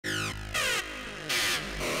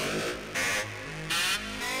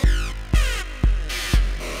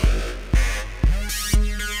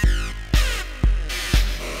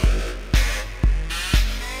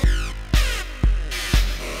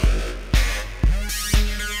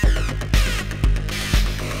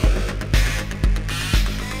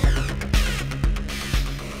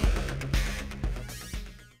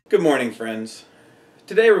Good morning, friends.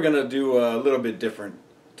 Today we're going to do a little bit different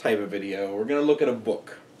type of video. We're going to look at a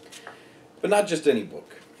book, but not just any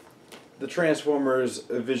book. The Transformers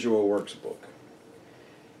Visual Works book.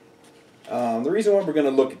 The reason why we're going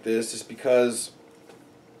to look at this is because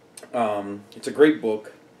it's a great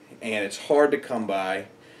book and it's hard to come by,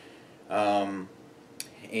 and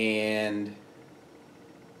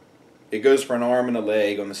it goes for an arm and a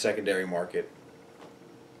leg on the secondary market.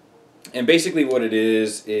 And basically what it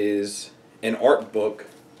is an art book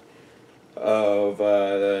of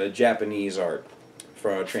Japanese art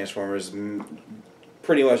for Transformers,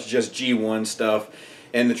 pretty much just G1 stuff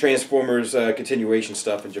and the Transformers continuation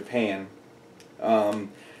stuff in Japan. I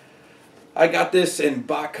got this in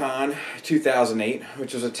BotCon 2008,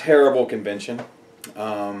 which was a terrible convention.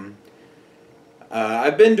 I've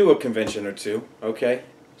been to a convention or two, okay?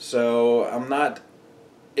 So I'm not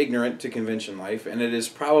ignorant to convention life, and it is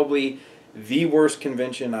probably the worst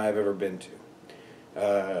convention I've ever been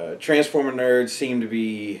to. Transformer nerds seem to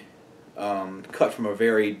be cut from a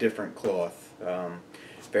very different cloth.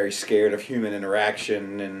 Very scared of human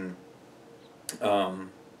interaction, and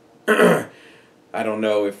I don't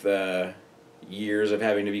know if the years of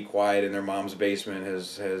having to be quiet in their mom's basement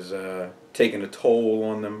has taken a toll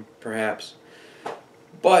on them, perhaps.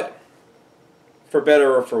 But for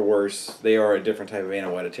better or for worse, they are a different type of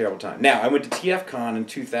animal at a terrible time. Now, I went to TFCon in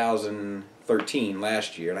 2013,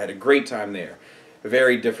 last year, and I had a great time there. A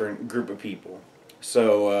very different group of people.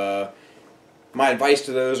 So, my advice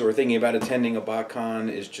to those who are thinking about attending a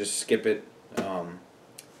BotCon is just skip it.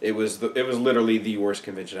 It was literally the worst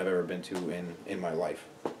convention I've ever been to in my life.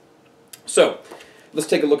 So, let's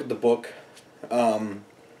take a look at the book.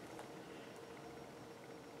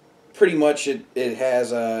 Pretty much it has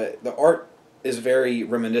the art is very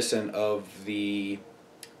reminiscent of the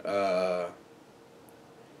art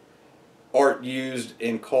used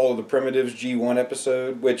in Call of the Primitives G1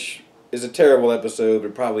 episode, which is a terrible episode,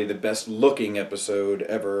 but probably the best looking episode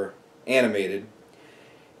ever animated.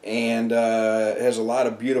 And it has a lot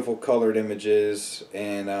of beautiful colored images,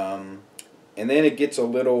 and then it gets a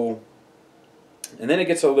little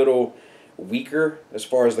weaker as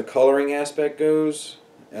far as the coloring aspect goes.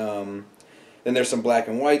 Then there's some black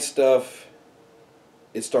and white stuff.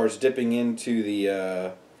 It starts dipping into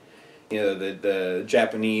the the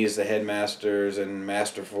Japanese, the Headmasters and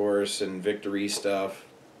Masterforce and Victory stuff,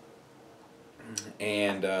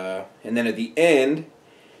 and then at the end,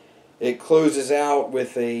 it closes out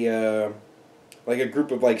with a like a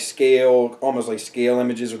group of almost like scale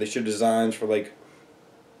images, where they show designs for like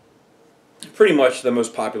pretty much the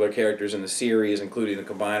most popular characters in the series, including the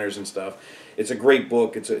combiners and stuff. It's a great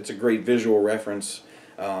book. It's a great visual reference.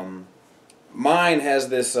 Mine has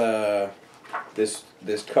this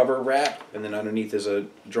this cover wrap, and then underneath is a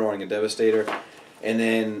drawing of Devastator, and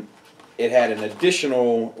then it had an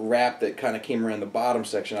additional wrap that kind of came around the bottom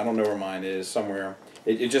section. I don't know where mine is, somewhere.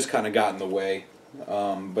 It just kind of got in the way,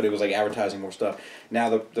 but it was like advertising more stuff. Now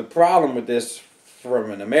the problem with this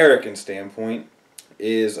from an American standpoint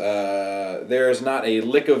is there is not a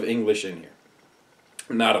lick of English in here.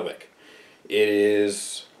 Not a lick. It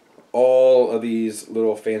is all of these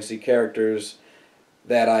little fancy characters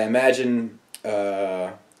that I imagine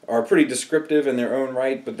are pretty descriptive in their own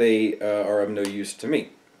right, but they are of no use to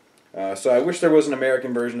me. So I wish there was an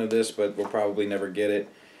American version of this, but we'll probably never get it,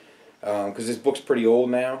 because this book's pretty old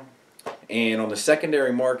now, and on the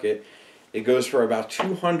secondary market it goes for about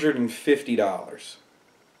 $250.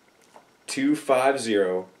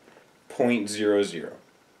 250.00.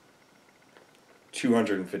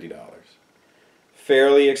 $250.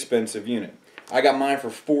 Fairly expensive unit. I got mine for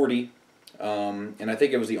 $40, and I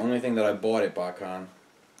think it was the only thing that I bought at BotCon.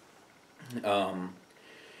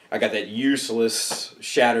 I got that useless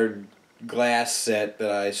shattered glass set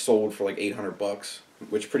that I sold for like $800,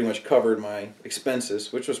 which pretty much covered my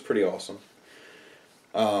expenses, which was pretty awesome.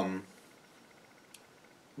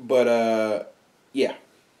 Yeah,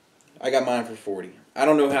 I got mine for $40. I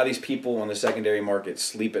don't know how these people on the secondary market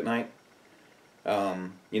sleep at night.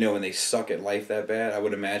 You know, when they suck at life that bad, I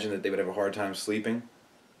would imagine that they would have a hard time sleeping.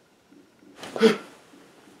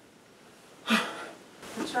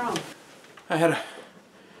 What's wrong? I had a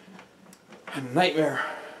nightmare.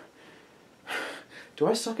 Do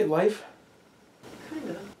I suck at life?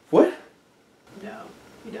 Kind of. What? No,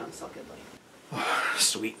 you don't suck at life. Oh,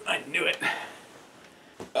 sweet, I knew it.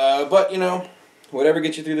 But, you know, whatever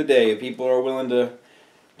gets you through the day. If people are willing to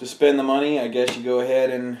spend the money, I guess you go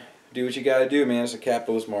ahead and do what you gotta do, man. It's a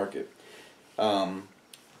capitalist market.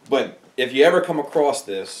 But if you ever come across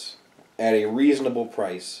this at a reasonable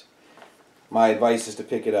price, my advice is to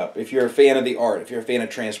pick it up. If you're a fan of the art, if you're a fan of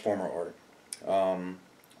Transformer art,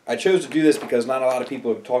 I chose to do this because not a lot of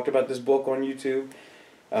people have talked about this book on YouTube.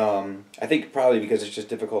 I think probably because it's just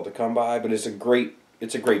difficult to come by, but it's a great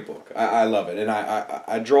book. I love it, and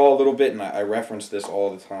I draw a little bit, and I reference this all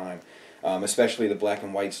the time, especially the black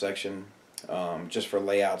and white section, just for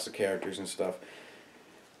layouts of characters and stuff.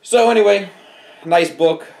 So anyway, nice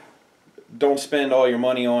book. Don't spend all your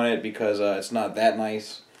money on it because it's not that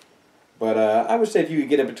nice. But I would say if you could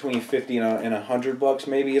get it between $50 and $100,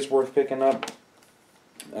 maybe it's worth picking up.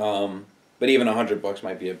 But even $100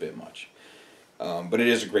 might be a bit much. But it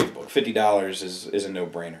is a great book. $50 is a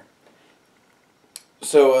no-brainer.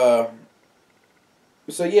 So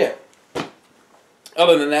yeah.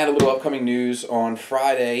 Other than that, a little upcoming news on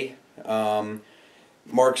Friday.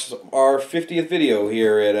 Marks our 50th video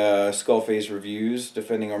here at Skullface Reviews,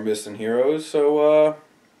 defending our missing heroes. So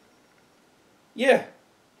yeah.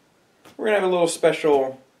 We're gonna have a little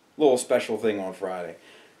special thing on Friday.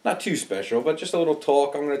 Not too special, but just a little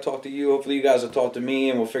talk. I'm gonna talk to you. Hopefully, you guys will talk to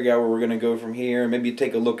me, and we'll figure out where we're gonna go from here. Maybe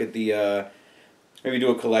take a look at the, maybe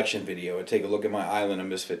do a collection video and take a look at my island of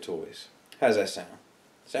misfit toys. How does that sound?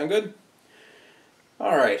 Sound good?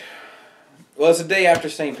 All right. Well, it's the day after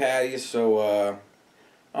St. Patty's, so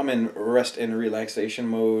I'm in rest and relaxation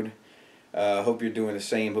mode. Hope you're doing the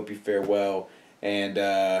same. Hope you fare well,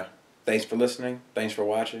 and. Thanks for listening. Thanks for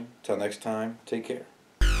watching. Till next time, take care.